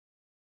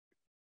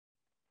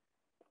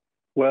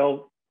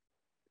 Well,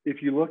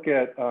 if you look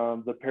at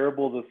the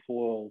parable of the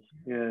soils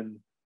in,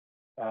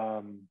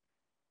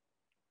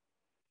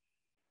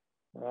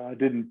 I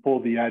didn't pull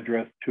the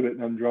address to it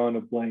and I'm drawing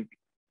a blank.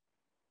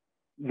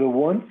 The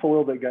one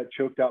soil that got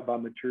choked out by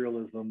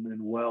materialism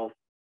and wealth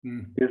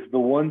is the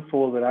one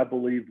soil that I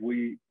believe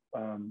we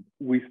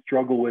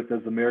struggle with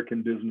as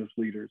American business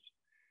leaders.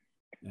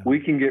 Yeah. We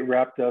can get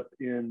wrapped up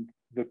in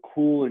the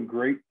cool and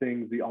great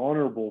things, the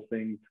honorable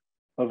things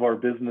of our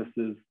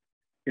businesses,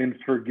 and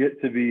forget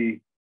to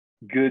be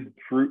good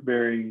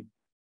fruit-bearing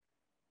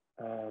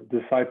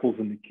disciples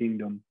in the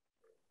kingdom.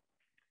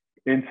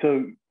 And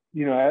so,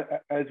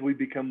 as we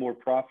become more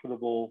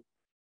profitable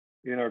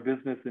in our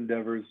business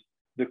endeavors,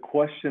 the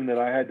question that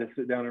I had to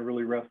sit down and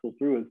really wrestle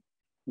through is,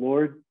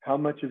 Lord, how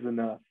much is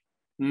enough?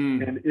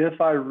 And if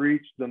I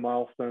reach the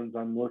milestones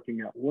I'm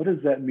looking at, what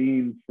does that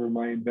mean for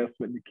my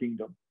investment in the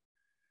kingdom?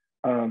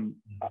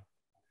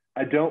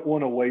 I don't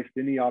want to waste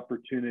any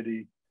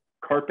opportunity.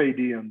 Carpe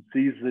diem,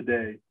 seize the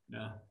day.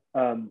 Yeah.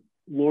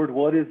 Lord,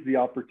 what is the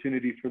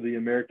opportunity for the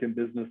American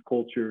business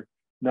culture,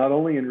 not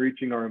only in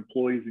reaching our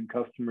employees and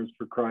customers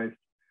for Christ,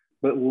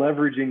 but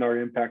leveraging our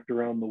impact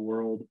around the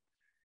world?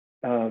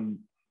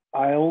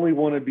 I only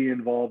want to be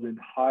involved in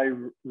high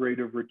rate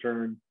of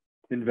return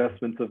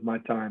investments of my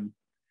time.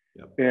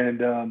 Yep.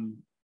 And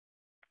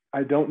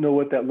I don't know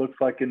what that looks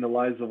like in the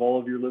lives of all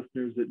of your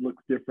listeners. It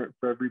looks different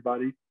for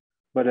everybody,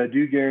 but I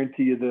do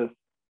guarantee you this.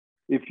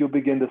 If you'll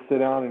begin to sit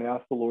down and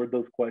ask the Lord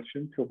those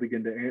questions, he'll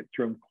begin to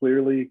answer them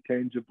clearly,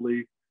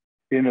 tangibly,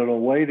 and in a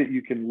way that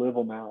you can live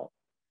them out.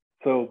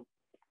 So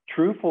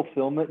true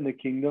fulfillment in the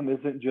kingdom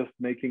isn't just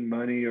making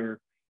money or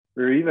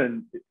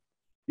even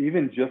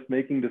just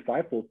making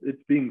disciples.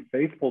 It's being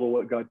faithful to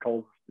what God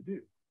calls us to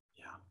do.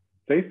 Yeah.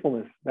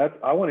 Faithfulness.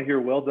 I want to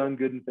hear, well done,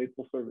 good and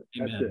faithful servant.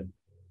 Amen. That's it.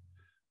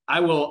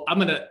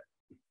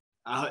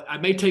 I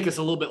may take us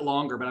a little bit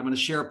longer, but I'm going to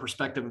share a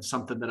perspective of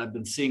something that I've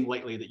been seeing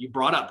lately that you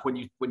brought up when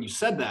you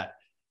said that,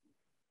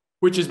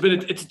 which has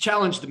been, it's a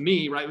challenge to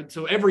me, right?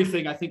 So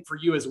everything, I think for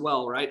you as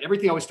well, right?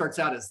 Everything always starts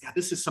out as, God,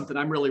 this is something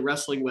I'm really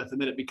wrestling with.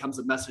 And then it becomes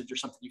a message or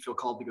something you feel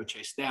called to go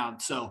chase down.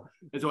 So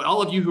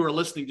all of you who are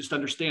listening, just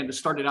understand this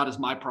started out as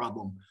my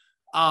problem.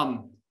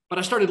 But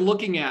I started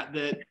looking at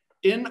that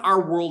in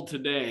our world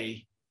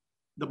today,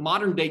 the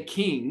modern day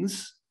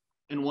kings,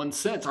 in one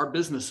sense, are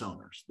business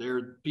owners.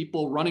 They're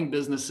people running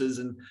businesses.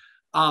 And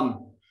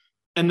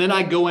then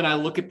I go and I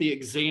look at the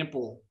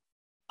example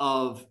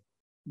of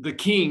the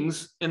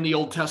kings in the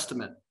Old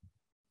Testament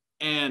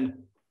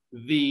and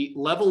the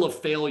level of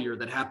failure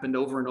that happened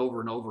over and over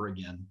and over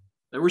again.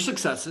 There were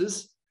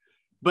successes,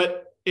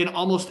 but in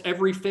almost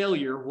every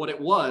failure, what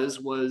it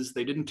was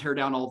they didn't tear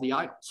down all the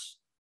idols.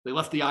 They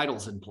left the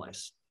idols in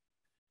place.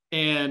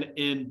 And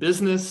in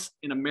business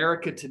in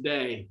America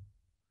today,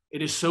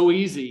 it is so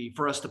easy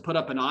for us to put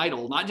up an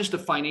idol, not just a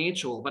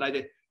financial, but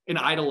an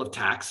idol of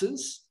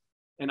taxes,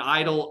 an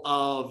idol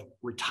of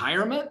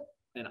retirement,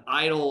 an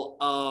idol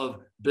of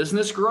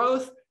business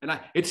growth. And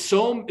it's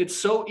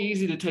so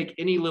easy to take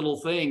any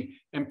little thing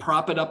and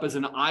prop it up as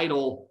an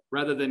idol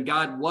rather than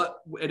God.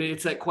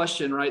 It's that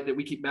question, right? That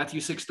we keep,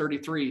 Matthew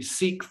 6:33,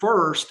 seek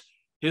first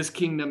his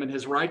kingdom and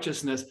his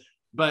righteousness.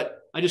 But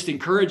I just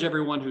encourage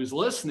everyone who's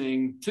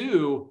listening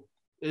to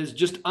is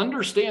just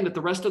understand that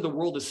the rest of the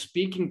world is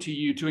speaking to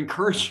you to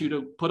encourage you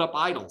to put up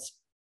idols.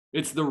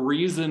 It's the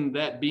reason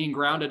that being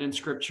grounded in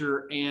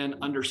scripture and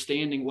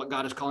understanding what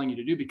God is calling you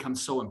to do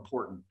becomes so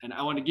important. And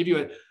I want to give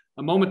you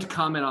a moment to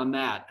comment on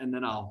that, and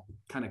then I'll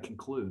kind of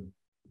conclude.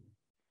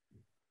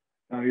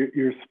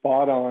 You're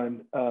spot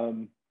on.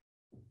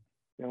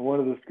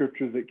 One of the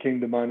scriptures that came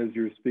to mind as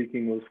you were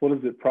speaking was, what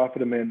does it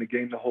profit a man to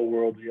gain the whole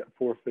world yet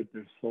forfeit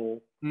their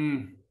soul?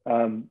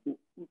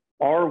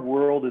 Our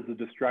world is a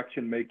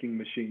distraction-making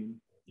machine.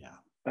 Yeah.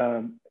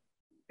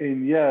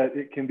 And yet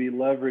it can be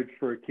leveraged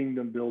for a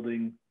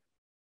kingdom-building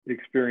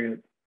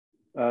experience.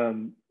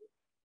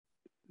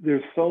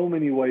 There's so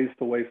many ways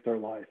to waste our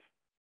life.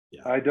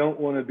 Yeah. I don't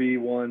want to be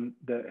one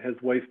that has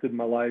wasted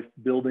my life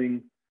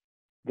building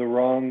the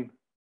wrong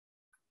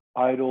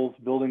idols,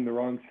 building the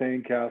wrong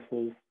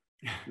sandcastles.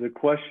 The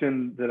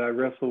question that I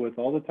wrestle with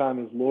all the time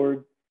is,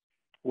 Lord,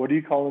 what are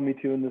you calling me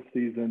to in this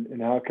season,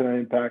 and how can I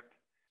impact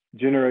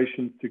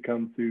generations to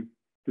come through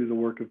the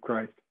work of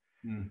Christ?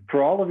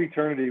 For all of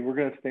eternity, we're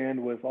going to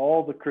stand with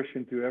all the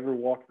Christians who ever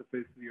walked the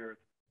face of the earth.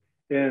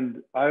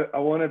 And I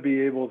want to be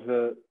able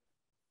to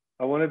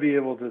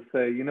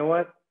say, you know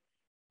what?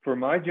 For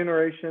my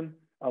generation,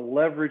 I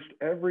leveraged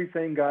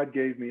everything God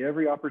gave me,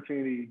 every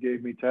opportunity he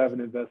gave me to have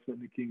an investment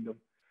in the kingdom.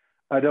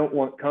 I don't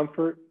want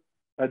comfort.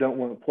 I don't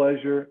want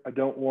pleasure. I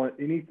don't want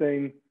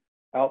anything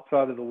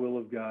outside of the will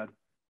of God.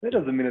 That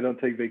doesn't mean I don't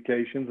take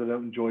vacations. I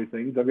don't enjoy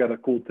things. I've got a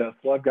cool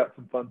Tesla. I've got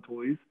some fun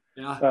toys.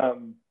 Yeah.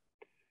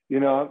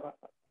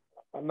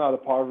 I'm not a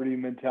poverty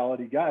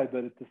mentality guy,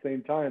 but at the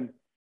same time,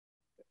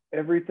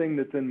 everything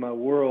that's in my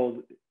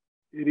world,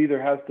 it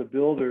either has to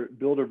build or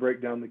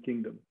break down the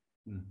kingdom.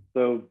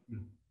 So,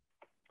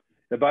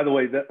 and by the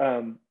way,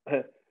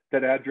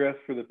 that address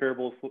for the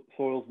parable of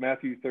soils,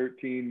 Matthew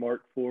 13,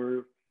 Mark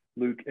 4,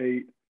 Luke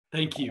 8.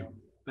 Thank you.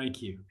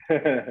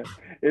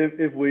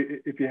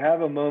 If you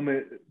have a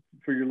moment,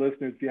 for your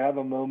listeners, if you have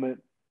a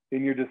moment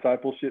in your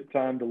discipleship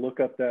time to look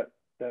up that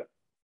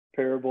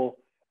parable,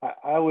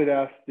 I would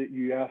ask that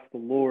you ask the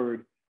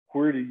Lord,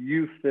 where do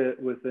you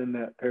fit within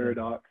that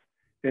paradox?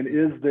 And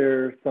is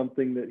there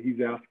something that he's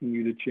asking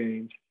you to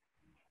change?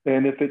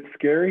 And if it's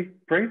scary,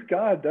 praise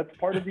God, that's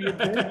part of the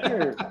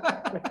adventure.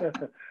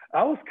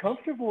 I was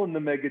comfortable in the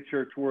mega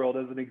church world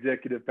as an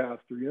executive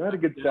pastor. I had a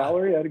good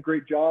salary, I had a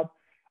great job.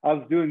 I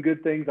was doing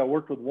good things. I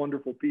worked with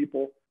wonderful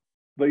people.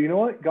 But you know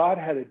what? God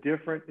had a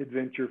different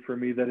adventure for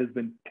me that has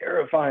been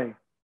terrifying.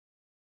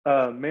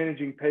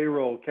 Managing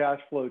payroll, cash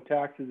flow,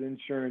 taxes,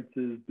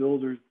 insurances,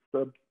 builders,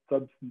 subs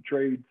and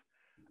trades.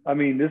 I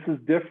mean, this is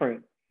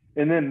different.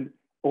 And then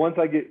once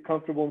I get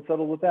comfortable and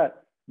settled with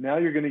that, now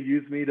you're going to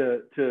use me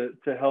to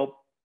help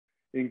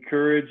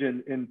encourage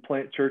and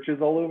plant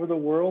churches all over the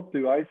world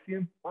through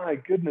ICM. My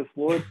goodness,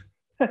 Lord.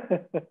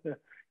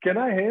 Can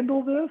I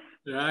handle this?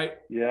 Right.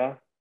 Yeah.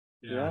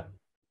 Because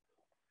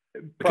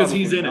Probably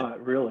he's in not,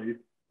 it. Really.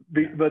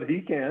 But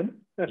he can,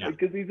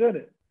 because he's in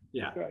it.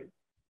 Yeah. That's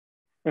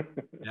right.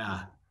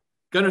 Yeah.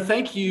 Gunnar,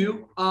 thank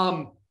you.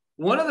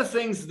 one of the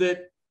things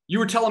that you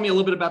were telling me a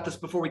little bit about this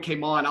before we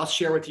came on, I'll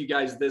share with you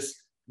guys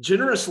this.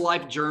 Generous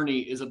Life Journey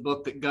is a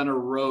book that Gunnar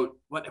wrote.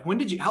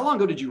 How long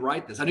ago did you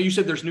write this? I know you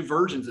said there's new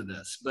versions of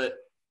this, but.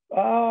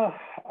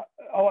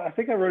 I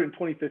think I wrote it in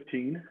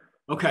 2015.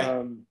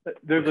 Okay.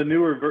 There's a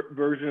newer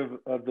version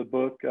of the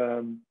book,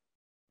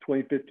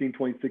 2015,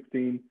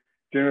 2016,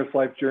 Generous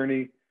Life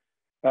Journey.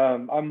 I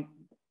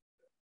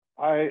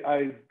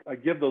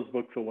give those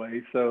books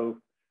away. So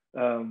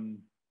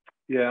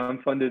yeah,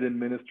 I'm funded in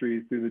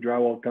ministry through the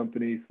drywall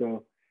company.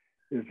 So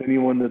if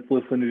anyone that's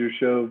listening to your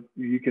show,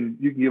 you can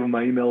give them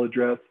my email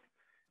address,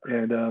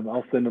 and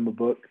I'll send them a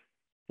book.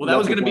 Well, that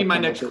was going to be my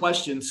next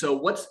question.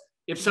 So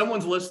if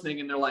someone's listening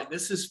and they're like,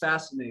 this is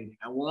fascinating,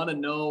 I want to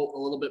know a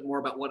little bit more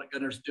about what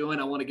Gunnar's doing,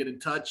 I want to get in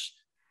touch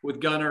with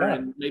Gunnar,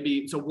 and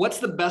so what's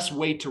the best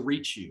way to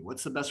reach you?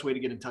 What's the best way to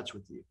get in touch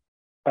with you?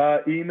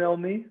 Email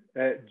me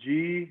at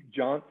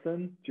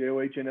gjohnson,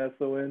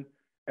 JOHNSON,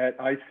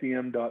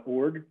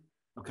 @icm.org.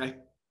 Okay.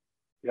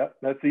 Yeah,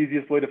 that's the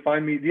easiest way to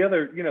find me. The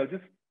other,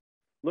 just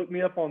look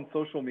me up on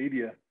social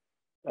media.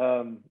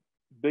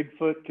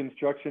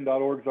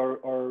 Bigfootconstruction.org is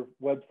our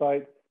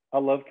website. I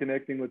love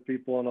connecting with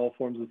people on all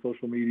forms of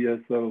social media.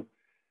 So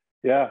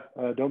yeah,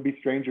 don't be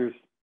strangers.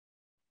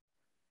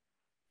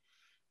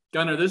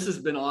 Gunnar, this has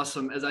been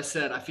awesome. As I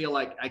said, I feel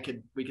like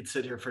we could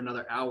sit here for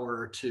another hour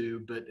or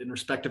two, but in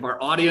respect of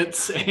our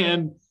audience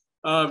and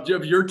of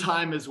your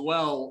time as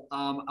well,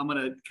 I'm going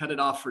to cut it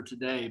off for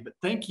today. But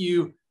thank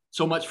you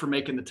so much for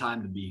making the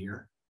time to be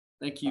here.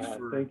 Thank you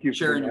for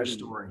sharing your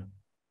story.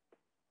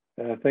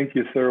 Thank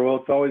you, sir. Well,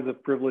 it's always a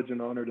privilege and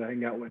honor to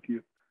hang out with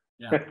you.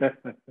 Yeah,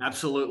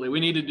 absolutely.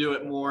 We need to do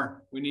it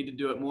more.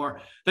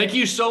 Thank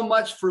you so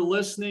much for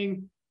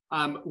listening.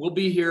 We'll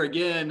be here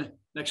again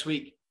next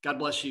week. God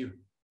bless you.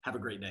 Have a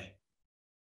great day.